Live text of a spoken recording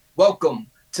Welcome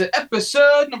to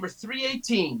episode number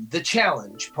 318, The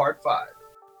Challenge, Part 5.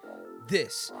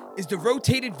 This is the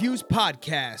Rotated Views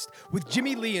podcast with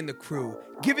Jimmy Lee and the crew,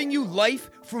 giving you life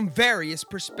from various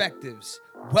perspectives.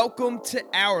 Welcome to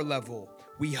our level.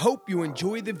 We hope you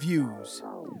enjoy the views.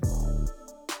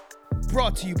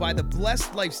 Brought to you by the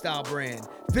Blessed Lifestyle brand.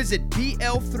 Visit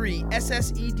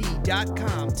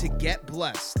BL3SSED.com to get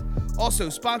blessed. Also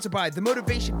sponsored by The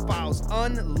Motivation Files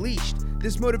Unleashed.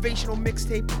 This motivational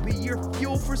mixtape will be your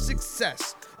fuel for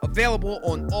success. Available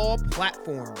on all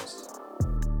platforms.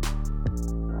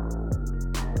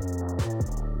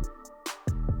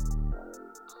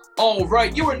 All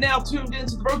right, you are now tuned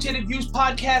into the Rotated Views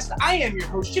podcast. I am your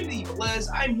host, Jimmy Velez.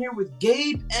 I'm here with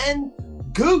Gabe and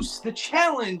Goose, The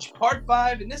Challenge, Part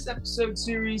 5. In this episode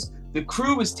series, the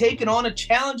crew is taking on a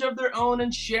challenge of their own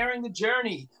and sharing the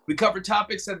journey. We cover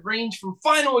topics that range from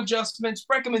final adjustments,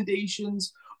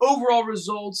 recommendations, overall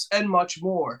results, and much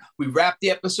more. We wrap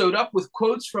the episode up with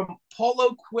quotes from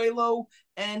Paulo Coelho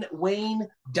and Wayne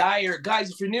Dyer. Guys,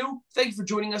 if you're new, thank you for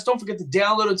joining us. Don't forget to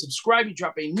download and subscribe. We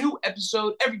drop a new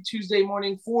episode every Tuesday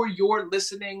morning for your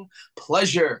listening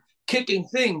pleasure. Kicking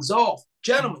things off,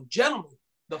 gentlemen,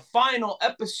 the final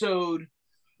episode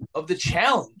of the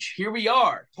challenge. Here we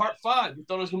are, part 5. We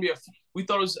thought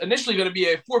it was initially going to be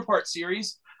a 4-part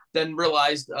series, then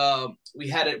realized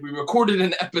we recorded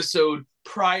an episode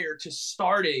prior to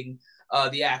starting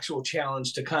the actual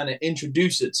challenge to kind of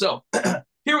introduce it. So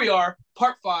here we are,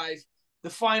 part 5,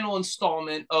 the final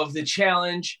installment of the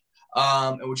challenge,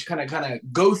 in which kind of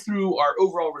go through our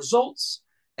overall results.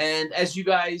 And as you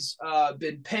guys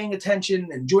been paying attention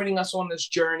and joining us on this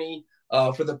journey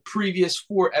for the previous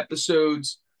 4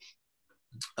 episodes,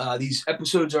 these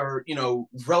episodes are,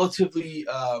 relatively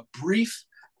brief,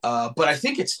 but I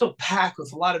think it's still packed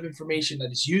with a lot of information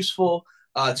that is useful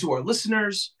to our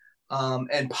listeners,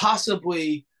 and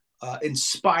possibly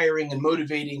inspiring and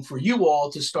motivating for you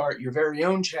all to start your very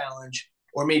own challenge,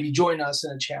 or maybe join us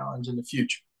in a challenge in the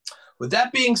future. With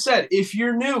that being said, if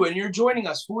you're new and you're joining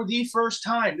us for the first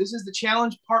time, this is the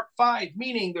challenge part 5,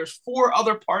 meaning there's 4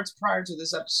 other parts prior to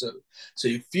this episode. So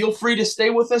you feel free to stay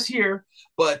with us here,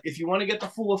 but if you want to get the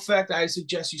full effect, I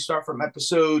suggest you start from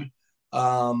episode,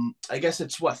 I guess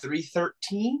it's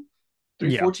 313,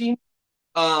 314.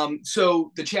 Yeah.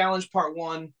 So the challenge part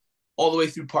 1 all the way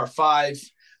through part 5.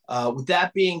 With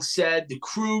that being said, the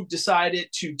crew decided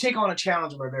to take on a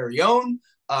challenge of our very own.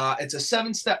 It's a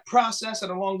 7-step process,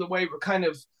 and along the way, we're kind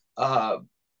of,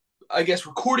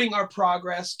 recording our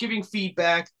progress, giving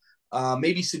feedback,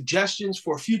 maybe suggestions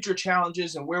for future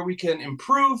challenges and where we can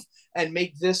improve and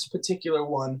make this particular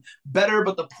one better.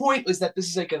 But the point is that this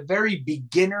is like a very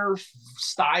beginner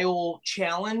style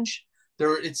challenge.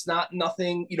 It's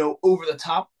nothing, over the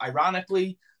top.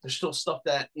 Ironically, there's still stuff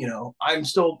that, I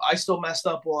still messed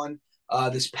up on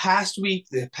this past week,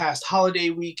 the past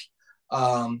holiday week.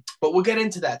 But we'll get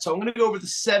into that. So I'm going to go over the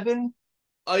 7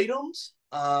 items,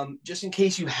 just in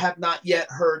case you have not yet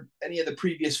heard any of the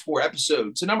previous 4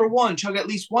 episodes. So number 1, chug at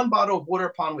least 1 bottle of water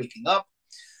upon waking up.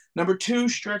 Number 2,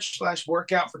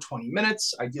 stretch/workout for 20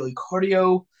 minutes, ideally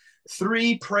cardio.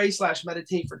 3,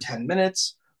 pray/meditate for 10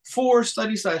 minutes. 4,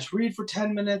 study/read for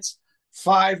 10 minutes.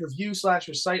 5,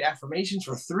 review/recite affirmations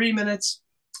for 3 minutes.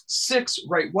 6,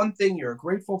 write one thing you're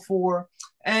grateful for.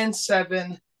 And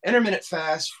 7, intermittent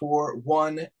fast for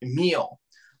 1 meal,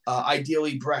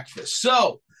 ideally breakfast.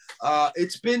 So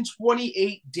it's been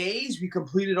 28 days. We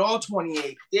completed all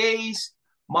 28 days.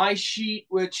 My sheet,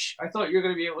 which I thought you're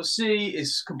going to be able to see,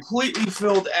 is completely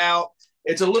filled out.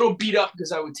 It's a little beat up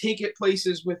because I would take it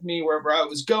places with me wherever I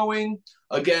was going.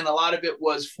 Again, a lot of it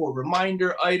was for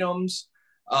reminder items.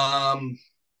 And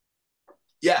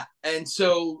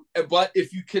so, but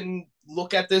if you can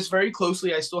look at this very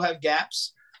closely, I still have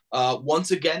gaps.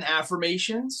 Once again,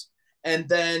 affirmations, and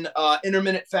then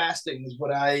intermittent fasting is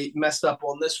what I messed up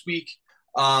on this week.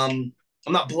 I'm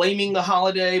not blaming the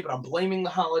holiday, but I'm blaming the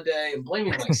holiday and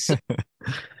blaming myself.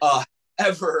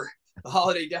 The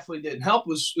holiday definitely didn't help.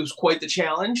 It was quite the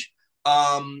challenge.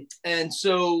 And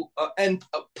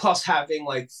plus having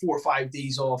like 4 or 5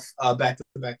 days off back to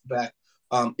back.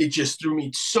 It just threw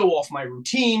me so off my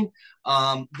routine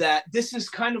that this is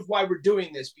kind of why we're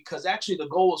doing this, because actually the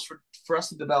goal is for us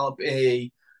to develop a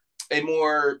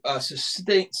more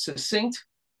succinct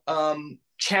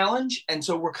challenge. And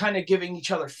so we're kind of giving each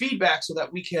other feedback so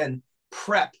that we can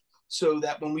prep, so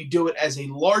that when we do it as a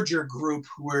larger group,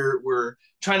 we're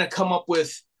trying to come up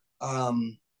with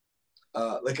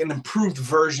like an improved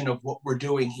version of what we're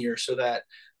doing here, so that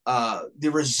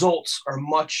the results are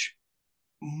much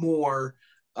more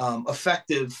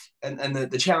effective, and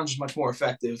the challenge is much more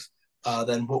effective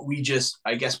than what we just,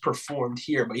 I guess, performed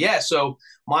here. But yeah, so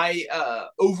my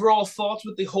overall thoughts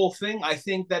with the whole thing, I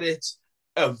think that it's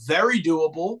a very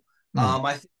doable.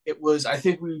 I think I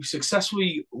think we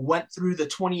successfully went through the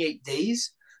 28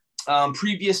 days.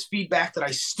 Previous feedback that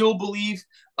I still believe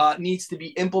needs to be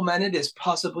implemented is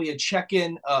possibly a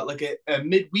check-in, like a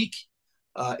midweek,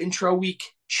 intro week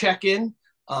check-in.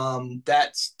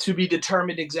 That's to be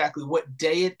determined exactly what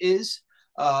day it is,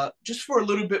 just for a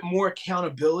little bit more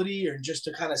accountability or just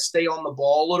to kind of stay on the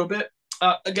ball a little bit.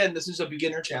 Again, this is a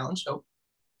beginner challenge, so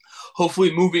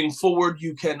hopefully moving forward,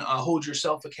 you can hold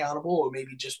yourself accountable, or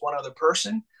maybe just one other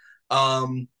person.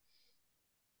 The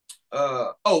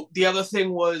other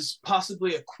thing was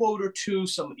possibly a quote or two,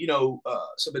 some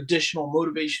some additional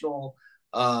motivational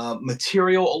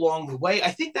material along the way.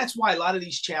 I think that's why a lot of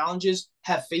these challenges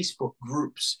have Facebook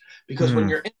groups, because when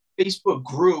you're in a Facebook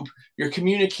group, you're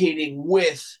communicating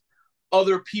with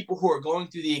other people who are going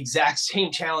through the exact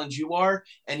same challenge you are,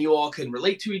 and you all can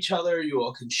relate to each other. You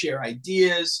all can share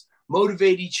ideas,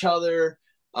 motivate each other,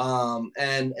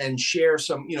 and share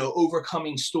some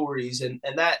overcoming stories, and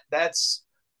that's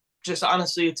just,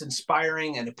 honestly, it's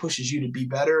inspiring, and it pushes you to be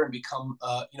better and become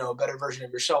a better version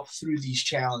of yourself through these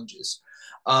challenges.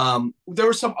 There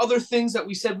were some other things that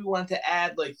we said we wanted to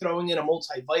add, like throwing in a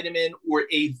multivitamin or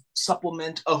a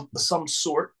supplement of some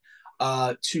sort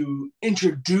to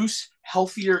introduce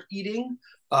healthier eating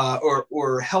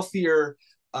or healthier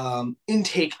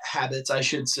intake habits, I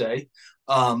should say.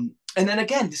 And then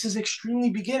again, this is extremely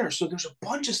beginner, so there's a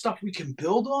bunch of stuff we can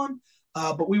build on,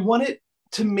 but we want it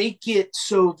to make it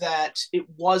so that it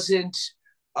wasn't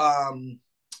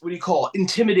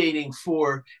intimidating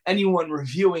for anyone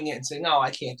reviewing it and saying, "No,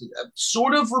 I can't do that."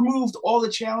 Sort of removed all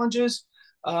the challenges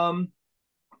and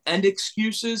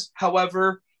excuses.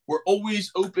 However, we're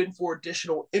always open for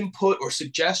additional input or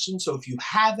suggestions. So if you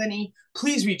have any,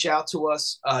 please reach out to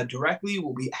us directly.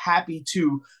 We'll be happy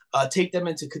to take them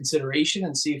into consideration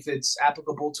and see if it's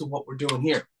applicable to what we're doing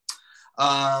here.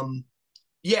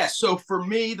 So for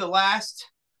me, the last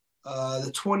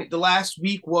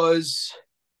week was,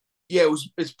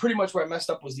 it's pretty much where I messed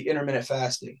up was the intermittent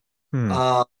fasting.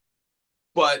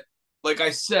 But like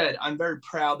I said, I'm very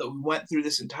proud that we went through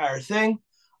this entire thing.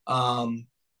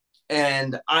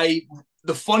 And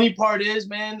the funny part is,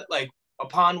 man, like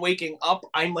upon waking up,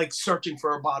 I'm like searching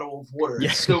for a bottle of water. Yeah.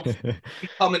 It's still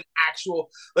become an actual,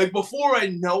 like before I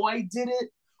know I did it,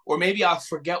 or maybe I'll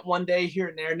forget one day here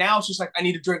and there. Now it's just like, I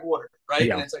need to drink water, right?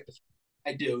 Yeah. And it's like,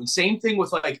 I do. And same thing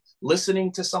with like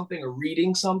listening to something or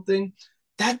reading something.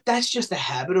 That's just a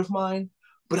habit of mine.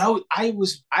 But I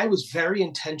was very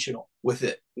intentional with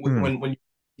it when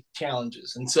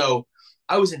challenges. And so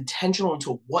I was intentional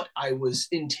into what I was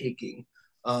intaking.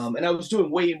 And I was doing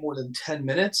way more than 10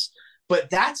 minutes. But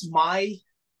that's my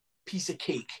piece of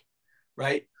cake,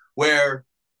 right? Where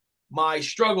my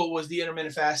struggle was the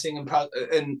intermittent fasting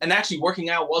and actually working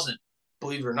out wasn't,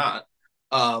 believe it or not.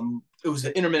 It was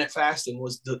the intermittent fasting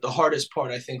was the hardest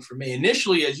part, I think, for me.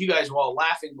 Initially, as you guys were all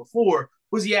laughing before,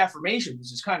 was the affirmation,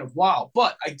 which is kind of wild.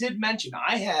 But I did mention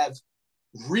I have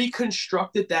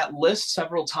reconstructed that list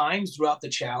several times throughout the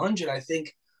challenge, and I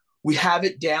think we have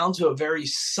it down to a very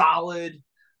solid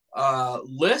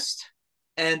list.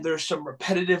 And there's some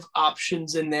repetitive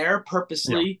options in there,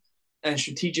 purposely and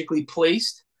strategically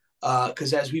placed.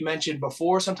 Because as we mentioned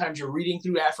before, sometimes you're reading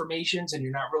through affirmations and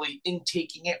you're not really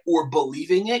intaking it or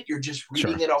believing it. You're just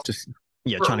reading it off.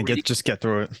 Trying to get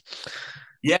through it.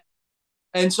 Yeah.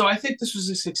 And so I think this was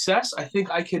a success. I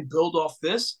think I can build off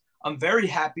this. I'm very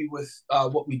happy with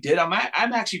what we did. I'm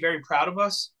actually very proud of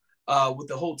us with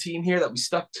the whole team here that we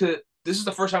stuck to. This is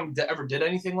the first time we ever did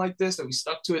anything like this, that we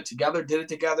stuck to it together, did it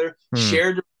together,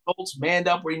 shared the results, manned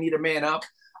up where you need to man up.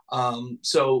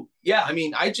 So yeah, I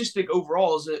mean, I just think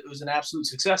overall it was an absolute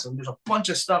success. And there's a bunch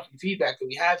of stuff and feedback that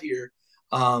we have here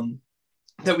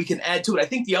that we can add to it. I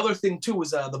think the other thing too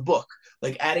was the book,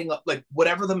 like adding up, like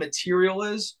whatever the material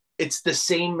is, it's the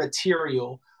same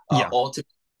material all together.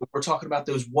 We're talking about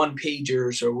those one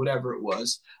pagers or whatever it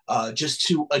was, just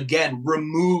to again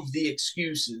remove the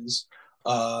excuses.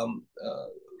 And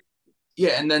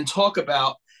then talk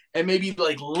about and maybe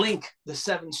like link the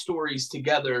 7 stories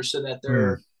together so that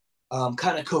they're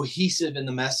kind of cohesive in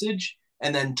the message,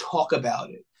 and then talk about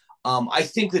it. I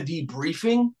think the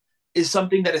debriefing is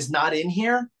something that is not in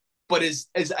here, but is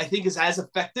I think is as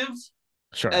effective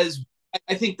as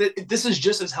I think that this is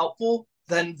just as helpful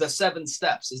than the 7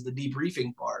 steps is the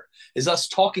debriefing part, is us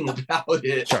talking about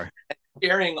it and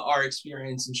sharing our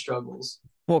experience and struggles.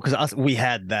 Well, because we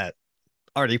had that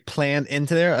already planned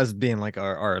into there as being like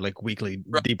our like weekly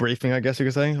debriefing, I guess you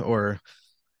could say, or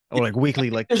like weekly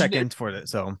like check-ins for it.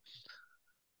 So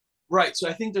Right. So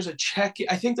I think there's a check.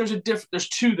 I think there's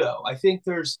two though. I think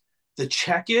there's the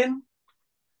check-in,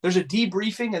 there's a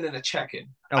debriefing, and then a check-in.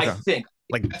 I Okay. think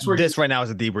Like that's where this right now is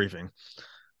a debriefing.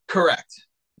 correct.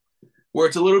 Where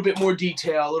it's a little bit more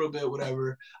detail, a little bit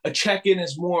whatever. A check-in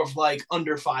is more of like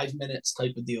under 5 minutes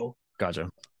type of deal. Gotcha.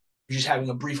 You're just having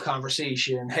a brief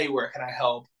conversation. Hey, where can I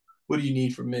help? What do you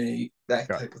need from me? That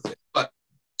type of thing. But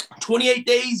 28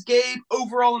 days, Gabe,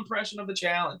 overall impression of the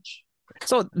challenge.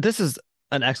 So this is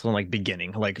an excellent like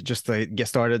beginning, like just to get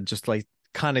started, just like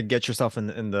kind of get yourself in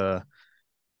the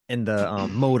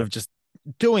mode of just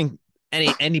doing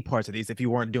any parts of these if you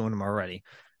weren't doing them already.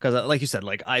 Because like you said,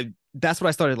 like that's what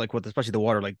I started like with, especially the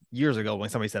water, like years ago when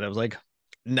somebody said it was like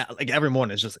now like every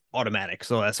morning is just automatic.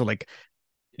 So like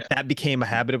that became a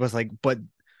habit. It was like, but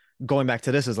going back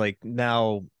to this is like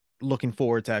now looking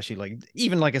forward to actually like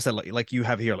even like I said like you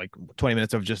have here like 20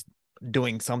 minutes of just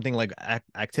doing something like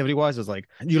activity wise is like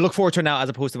you look forward to it now as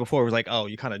opposed to before it was like, oh,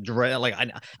 you kind of dread like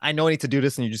I know I need to do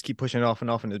this and you just keep pushing it off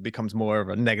and it becomes more of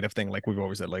a negative thing, like we've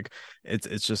always said. Like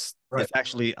it's just it's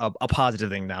actually a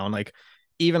positive thing now. And like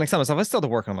even like some of the stuff I still have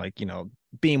to work on, like, you know,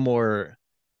 being more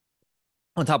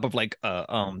on top of like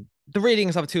the reading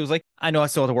and stuff too. Is like I know I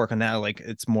still have to work on that. Like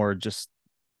it's more just,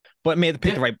 but maybe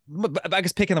pick the right. But I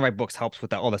guess picking the right books helps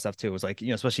with that, all that stuff too. Is like, you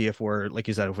know, especially if we're like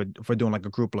you said, if we're doing like a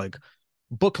group like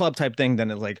book club type thing, then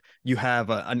it's like you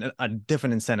have a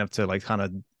different incentive to like kind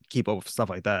of keep up with stuff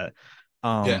like that.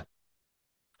 If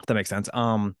that makes sense.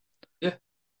 Yeah.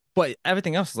 But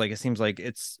everything else is like it seems like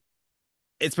it's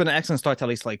been an excellent start to at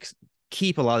least like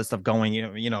keep a lot of stuff going.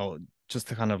 You know, just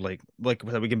to kind of like we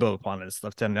can build upon this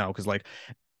stuff to now because like.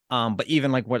 But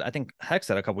even like what I think Hex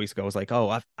said a couple weeks ago was like,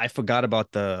 oh, I forgot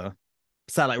about the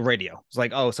satellite radio. It's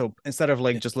like, oh, so instead of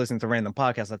like just listening to random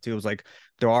podcasts stuff too, it was like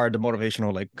there are the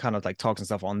motivational like kind of like talks and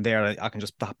stuff on there that I can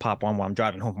just pop on while I'm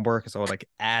driving home from work. So it like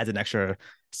adds an extra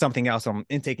something else. So I'm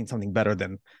intaking something better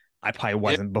than I probably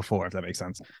wasn't before, if that makes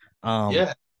sense. So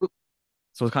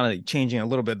it's kind of like changing a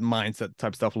little bit mindset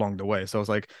type stuff along the way. So it's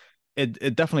like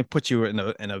it definitely puts you in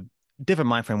a different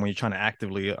mind frame when you're trying to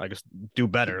actively, I guess, do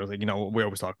better. Like, you know, we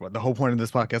always talk about the whole point of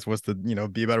this podcast was to, you know,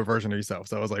 be a better version of yourself.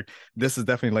 So I was like, this is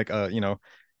definitely like a, you know,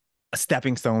 a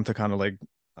stepping stone to kind of like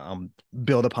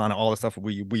build upon all the stuff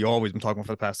we always been talking about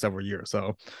for the past several years.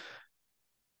 So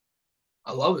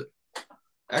I love it.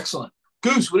 Excellent.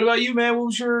 Goose, what about you, man? What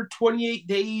was your 28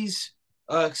 days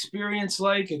experience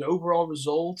like, and overall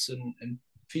results and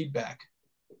feedback?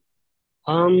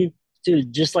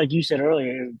 Dude, just like you said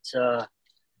earlier, it's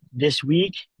this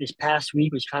past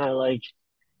week was kind of like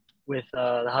with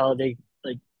the holiday,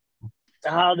 like the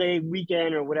holiday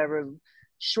weekend or whatever,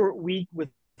 short week with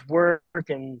work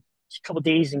and a couple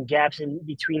days and gaps in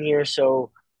between here. So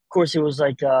of course it was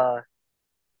like I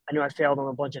know I failed on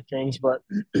a bunch of things, but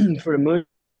for the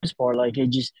most part, like I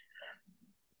just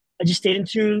stayed in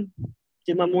tune,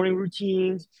 did my morning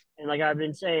routines, and like I've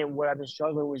been saying, what I've been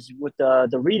struggling was with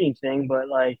the reading thing, but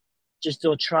like just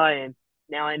still trying.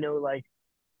 Now I know like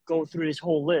going through this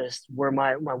whole list where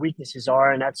my weaknesses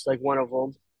are, and that's like one of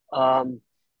them.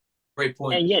 Great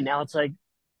point. And now it's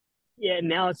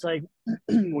like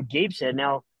what Gabe said.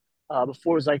 Now,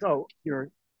 before it was like, oh, you're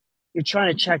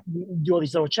trying to do all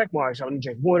these little check marks. So let me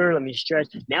drink water, let me stretch.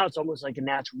 Now it's almost like a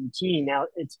natural routine. Now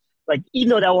it's like, even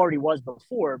though that already was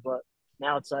before, but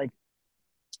now it's like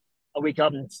I wake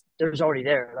up and there's already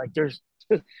there. Like there's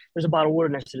a bottle of water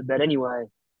next to the bed anyway.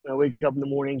 When I wake up in the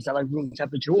mornings, I like room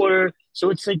temperature water.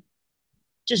 So it's like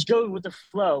just go with the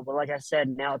flow. But like I said,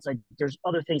 now it's like there's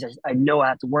other things I know I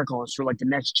have to work on. So like the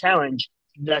next challenge,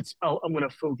 I'm going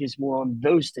to focus more on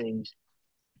those things.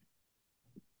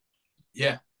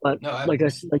 Yeah. But no, like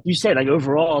you said, like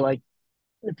overall, like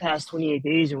the past 28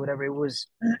 days or whatever it was,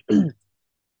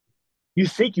 you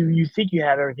think you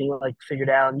have everything like figured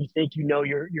out, and you think you know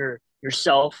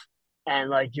yourself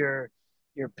and like your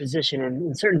position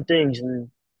in certain things, and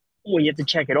when you have to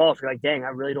check it off, you're like, dang, I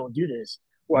really don't do this,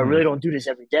 or I really don't do this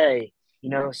every day, you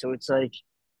know. So it's like,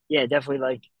 yeah, definitely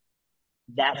like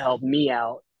that helped me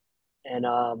out, and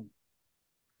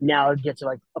now I get to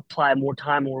like apply more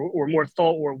time or more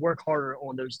thought or work harder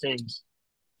on those things.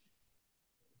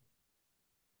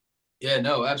 Yeah,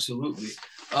 no, absolutely.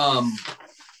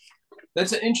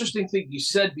 That's an interesting thing you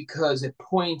said, because it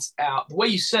points out the way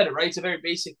you said it, right? It's a very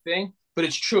basic thing, but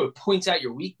it's true. It points out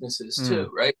your weaknesses too,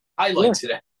 right? Highlights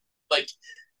it. Like,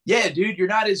 yeah, dude, you're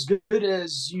not as good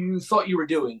as you thought you were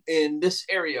doing in this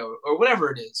area or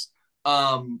whatever it is.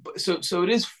 So it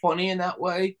is funny in that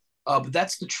way. But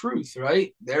that's the truth,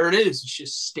 right? There it is. It's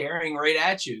just staring right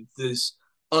at you. This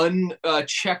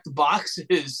unchecked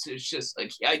boxes. It's just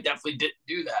like, yeah, I definitely didn't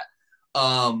do that.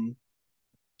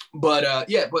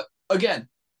 But again,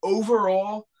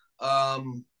 overall, I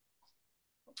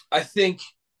think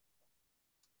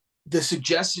the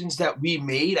suggestions that we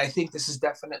made, I think this is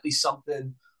definitely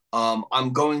something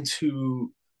I'm going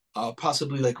to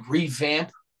possibly like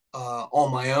revamp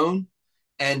on my own,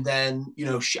 and then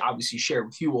obviously share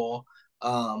with you all,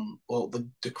 well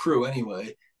the crew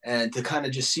anyway, and to kind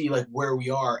of just see like where we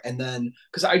are, and then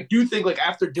because I do think like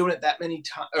after doing it that many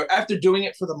times, or after doing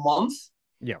it for the month,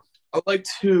 Yeah. I'd like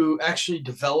to actually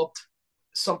develop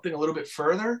something a little bit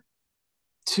further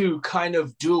to kind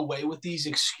of do away with these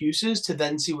excuses to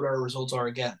then see what our results are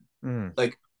again.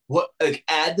 Like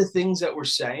add the things that we're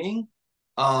saying,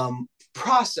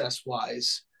 process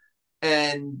wise,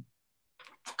 and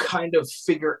kind of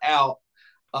figure out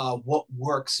what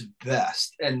works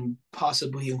best, and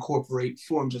possibly incorporate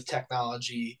forms of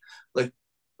technology, like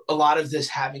a lot of this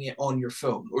having it on your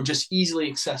phone or just easily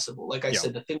accessible. Like I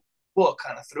said, the thing book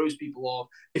kind of throws people off.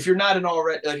 If you're not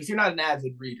if you're not an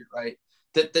avid reader, right?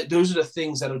 That those are the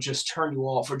things that'll just turn you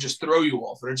off or just throw you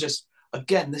off. Or just,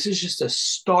 again, this is just a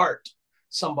start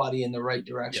somebody in the right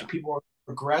direction. Yeah. People are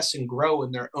progress and grow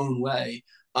in their own way,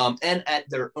 and at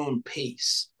their own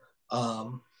pace.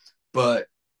 But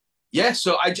yeah,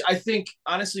 so I think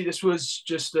honestly this was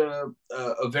just a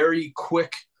very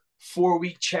quick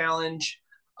 4-week challenge.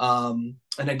 And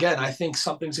again, I think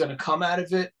something's going to come out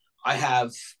of it. I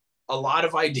have a lot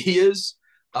of ideas,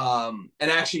 and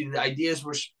actually the ideas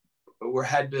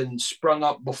had been sprung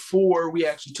up before we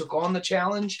actually took on the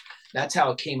challenge. That's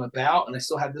how it came about, and I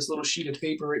still have this little sheet of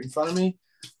paper right in front of me.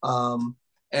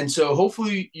 And so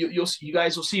hopefully you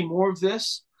guys will see more of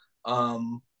this.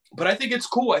 But I think it's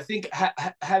cool. I think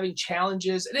having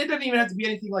challenges, and it doesn't even have to be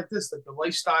anything like this, like the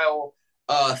lifestyle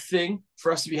thing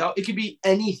for us to be helped. It could be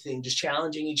anything, just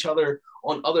challenging each other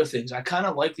on other things. I kind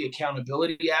of like the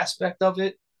accountability aspect of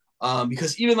it,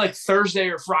 because even like Thursday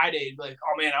or Friday, like,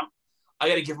 oh man, I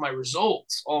got to give my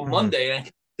results on Monday, and I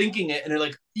kept thinking it, and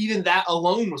like even that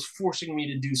alone was forcing me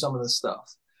to do some of this stuff.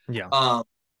 Yeah.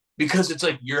 Because it's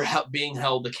like you're being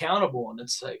held accountable, and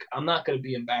it's like I'm not going to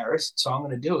be embarrassed, so I'm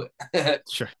going to do it.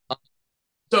 Sure.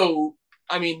 So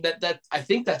I mean that I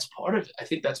think that's part of it. I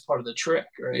think that's part of the trick,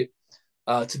 right?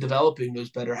 To developing those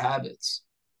better habits.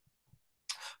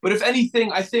 But if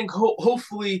anything, I think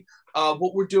hopefully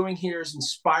what we're doing here is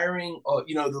inspiring,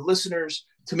 the listeners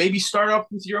to maybe start up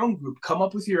with your own group, come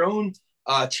up with your own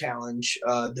challenge,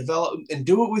 develop and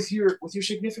do it with your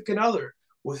significant other,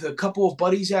 with a couple of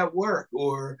buddies at work,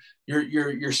 or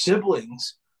your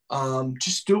siblings.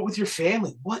 Just do it with your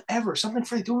family, whatever, something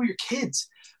free. Do it with your kids,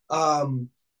 and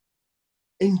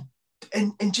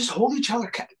just hold each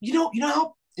other. You know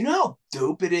how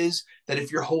dope it is that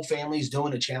if your whole family is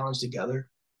doing a challenge together,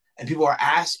 and people are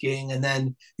asking, and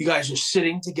then you guys are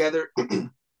sitting together.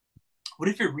 What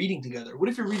if you're reading together? What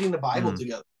if you're reading the Bible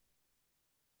together?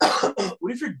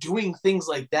 What if you're doing things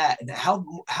like that? And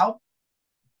how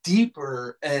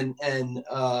deeper and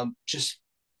just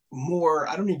more,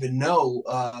 I don't even know,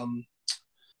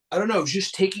 I don't know,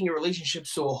 just taking your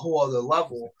relationships to a whole other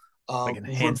level, like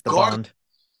enhance the bond.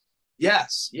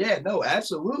 Yes, yeah, no,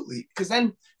 absolutely, because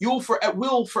then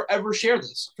we'll forever share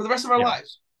this for the rest of our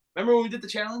lives. Remember when we did the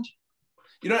challenge?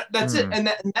 That's it, and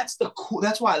that's the cool.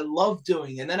 That's why I love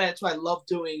doing it, and then that's why I love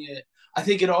doing it. I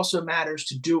think it also matters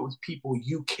to do it with people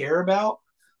you care about,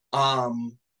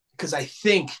 because I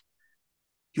think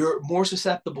you're more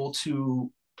susceptible to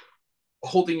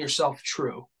holding yourself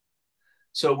true.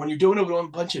 So when you're doing it with a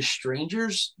bunch of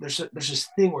strangers, there's this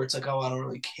thing where it's like, oh, I don't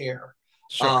really care,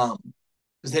 Sure.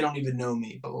 because they don't even know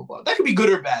me. Blah blah blah. That could be good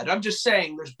or bad. I'm just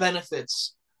saying there's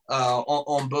benefits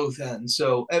on both ends.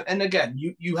 So and again,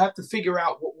 you have to figure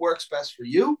out what works best for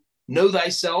you. Know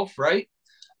thyself, right?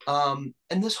 And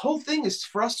this whole thing is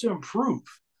for us to improve.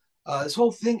 This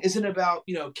whole thing isn't about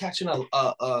catching a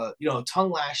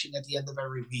tongue lashing at the end of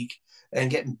every week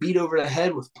and getting beat over the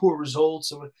head with poor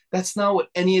results. That's not what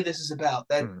any of this is about.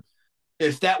 That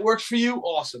if that works for you,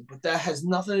 awesome. But that has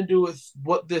nothing to do with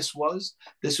what this was.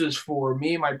 This was for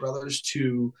me and my brothers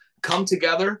to come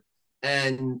together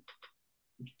and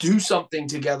do something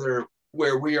together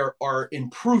where we are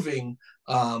improving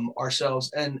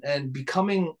ourselves and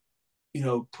becoming,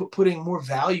 putting more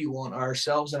value on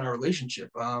ourselves and our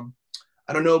relationship. I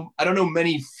don't know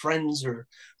many friends or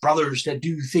brothers that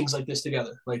do things like this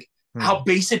together. Like how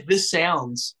basic this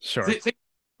sounds. Sure.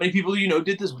 Many people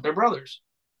did this with their brothers.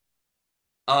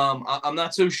 I'm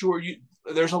not so sure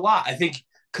there's a lot. I think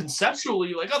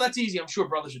conceptually, like, oh, that's easy. I'm sure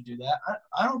brothers would do that.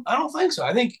 I don't think so.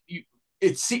 I think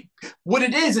it's what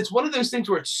it is. It's one of those things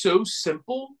where it's so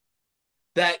simple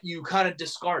that you kind of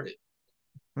discard it.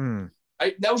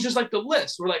 That was just like the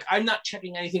list. We're like, I'm not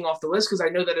checking anything off the list because I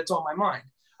know that it's on my mind.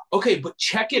 Okay, but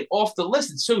check it off the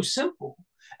list. It's so simple.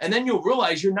 And then you'll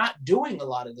realize you're not doing a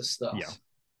lot of the stuff. Yeah.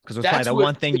 Because it's probably the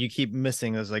one thing you keep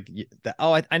missing is like,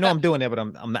 I know I'm doing it, but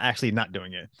I'm actually not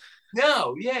doing it.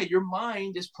 No, yeah, your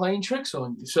mind is playing tricks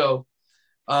on you. So,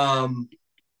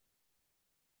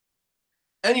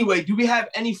 anyway, do we have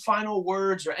any final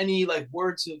words or any like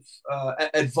words of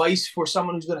advice for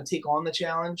someone who's going to take on the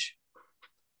challenge?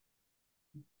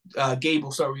 Gabe,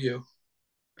 we'll start with you.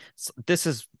 So this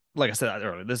is, like I said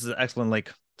earlier, this is an excellent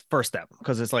like first step,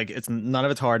 because it's like, it's none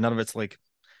of it's hard, none of it's like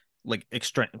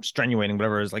extenuating,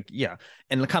 whatever. Is like, yeah.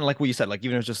 And kind of like what you said, like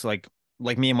even if it's just like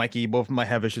me and Mikey both might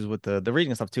have issues with the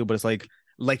reading and stuff too, but it's like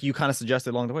you kind of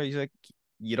suggested along the way, you're like,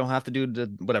 you don't have to do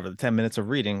the 10 minutes of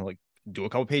reading, like do a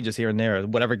couple pages here and there,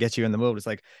 whatever gets you in the mood. It's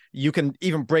like you can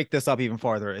even break this up even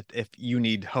farther if you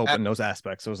need help in those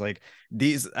aspects. So it's like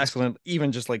these excellent,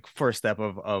 even just like first step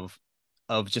of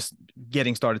just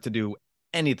getting started to do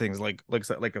anything, like I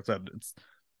said,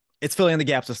 it's filling in the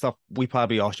gaps of stuff we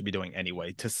probably all should be doing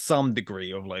anyway, to some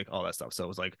degree of like all that stuff. So it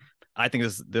was like, I think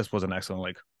this was an excellent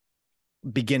like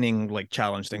beginning like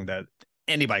challenge thing that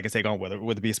anybody can take on, whether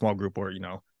it be a small group or, you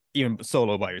know, even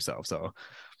solo by yourself. So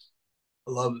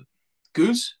I love it.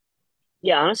 Goose?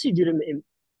 Yeah, honestly, dude,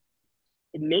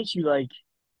 it makes you like,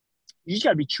 you just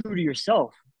gotta be true to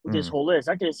yourself with this whole list.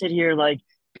 I could sit here and like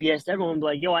BS everyone, be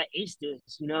like, yo, I aced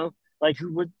this, you know? Like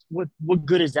what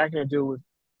good is that gonna do with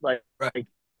like if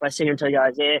I sit here and tell you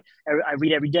guys, yeah, I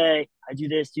read every day, I do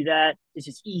this, do that, this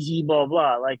is easy, blah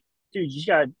blah. Like, dude, you just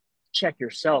gotta check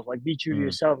yourself, like be true to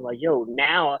yourself. Like, yo,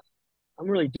 now I'm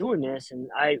really doing this, and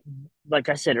like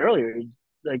I said earlier,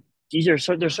 like there's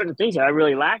certain things that I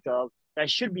really lack of that I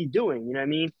should be doing. You know what I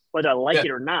mean? Whether I like it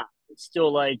or not, it's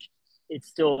still like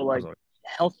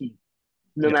healthy,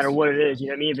 no matter what it is. You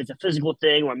know what I mean? If it's a physical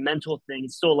thing or a mental thing,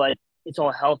 it's still like it's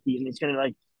all healthy, and it's gonna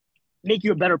like make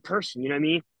you a better person. You know what I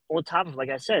mean? On top of, like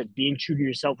I said, being true to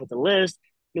yourself with the list,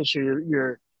 make sure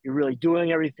you're really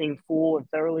doing everything full and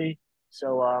thoroughly.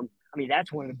 So, I mean,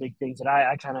 that's one of the big things that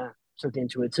I kind of took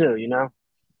into it too. You know?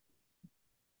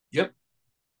 Yep.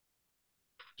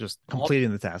 Just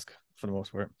completing the task for the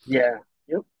most part. Yeah.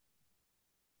 Yep.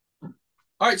 All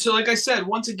right. So like I said,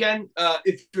 once again,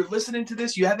 if you're listening to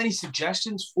this, you have any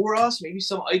suggestions for us, maybe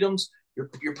some items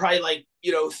you're probably like,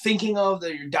 you know, thinking of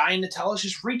that you're dying to tell us,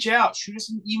 just reach out, shoot us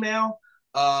an email,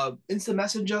 instant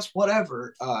message us,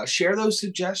 whatever. Share those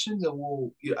suggestions, and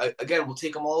we'll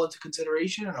take them all into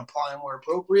consideration and apply them where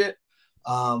appropriate.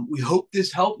 We hope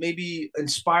this helped, maybe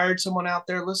inspired someone out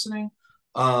there listening.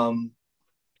 Like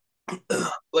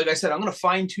I said, I'm going to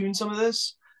fine tune some of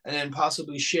this and then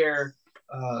possibly share,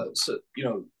 the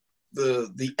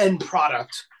end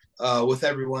product with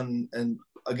everyone. And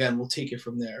again, we'll take it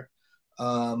from there.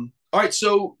 All right.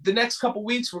 So the next couple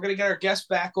weeks, we're going to get our guests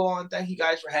back on. Thank you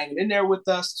guys for hanging in there with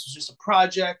us. This was just a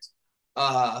project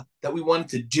that we wanted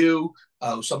to do,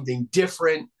 something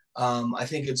different. I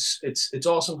think it's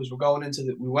awesome because we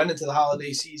went into the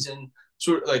holiday season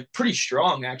sort of like pretty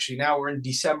strong, actually. Now we're in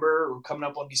December, we're coming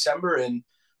up on December, and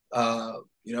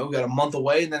we got a month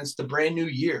away, and then it's the brand new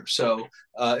year. So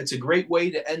it's a great way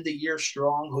to end the year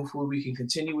strong. Hopefully we can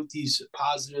continue with these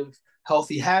positive,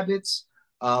 healthy habits.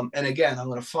 And again, I'm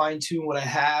going to fine tune what I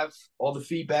have, all the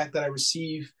feedback that I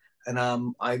receive, and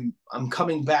I'm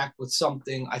coming back with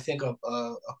something. I think a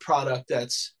product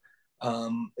that's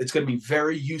it's going to be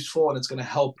very useful, and it's going to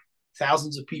help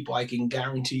thousands of people. I can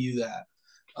guarantee you that.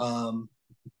 All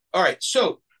right,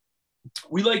 so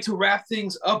we like to wrap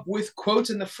things up with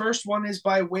quotes, and the first one is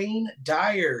by Wayne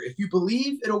Dyer. If you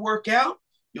believe it'll work out,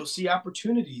 you'll see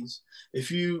opportunities.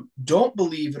 If you don't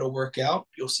believe it'll work out,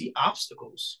 you'll see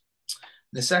obstacles.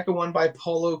 The second one by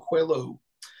Paulo Coelho.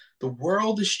 The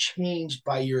world is changed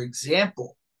by your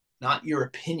example, not your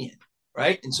opinion,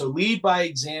 right? And so lead by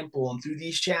example. And through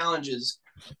these challenges,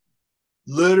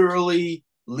 literally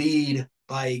lead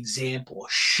by example.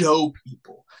 Show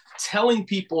people. Telling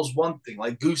people is one thing.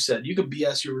 Like Goose said, you can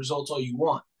BS your results all you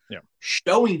want. Yeah.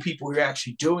 Showing people you're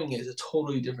actually doing it is a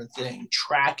totally different thing.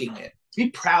 Tracking it. Be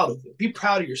proud of it. Be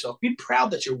proud of yourself. Be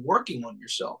proud that you're working on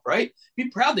yourself, right? Be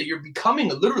proud that you're becoming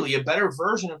literally a better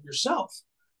version of yourself.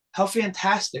 How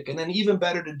fantastic. And then even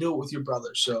better to do it with your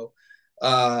brother. So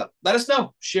let us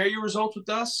know. Share your results with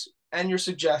us and your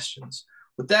suggestions.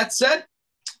 With that said,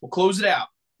 we'll close it out.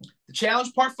 The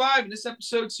challenge part 5 in this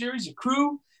episode series, your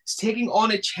crew is taking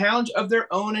on a challenge of their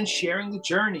own and sharing the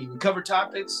journey. We cover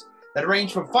topics that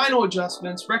range from final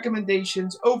adjustments,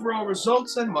 recommendations, overall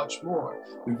results, and much more.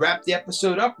 We wrap the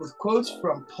episode up with quotes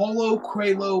from Paulo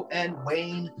Coelho and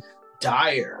Wayne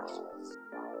Dyer.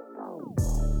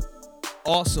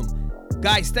 Awesome.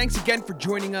 Guys, thanks again for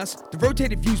joining us. The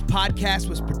Rotated Views podcast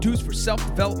was produced for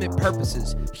self-development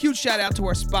purposes. Huge shout out to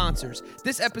our sponsors.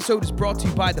 This episode is brought to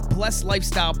you by the Blessed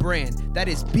Lifestyle brand. That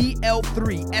is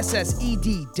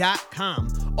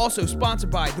BL3SSED.com. Also sponsored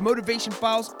by The Motivation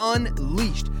Files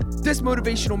Unleashed. This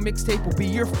motivational mixtape will be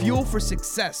your fuel for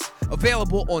success.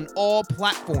 Available on all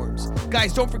platforms.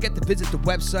 Guys, don't forget to visit the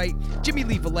website,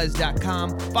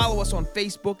 JimmyLeeVelez.com. Follow us on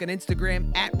Facebook and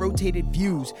Instagram at Rotated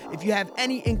Views. If you have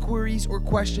any inquiries or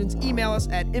questions, email us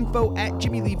at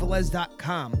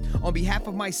info@JimmyLeeVelez.com. On behalf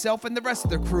of myself and the rest of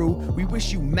the crew, we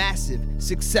wish you massive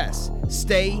success.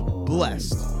 Stay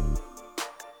blessed.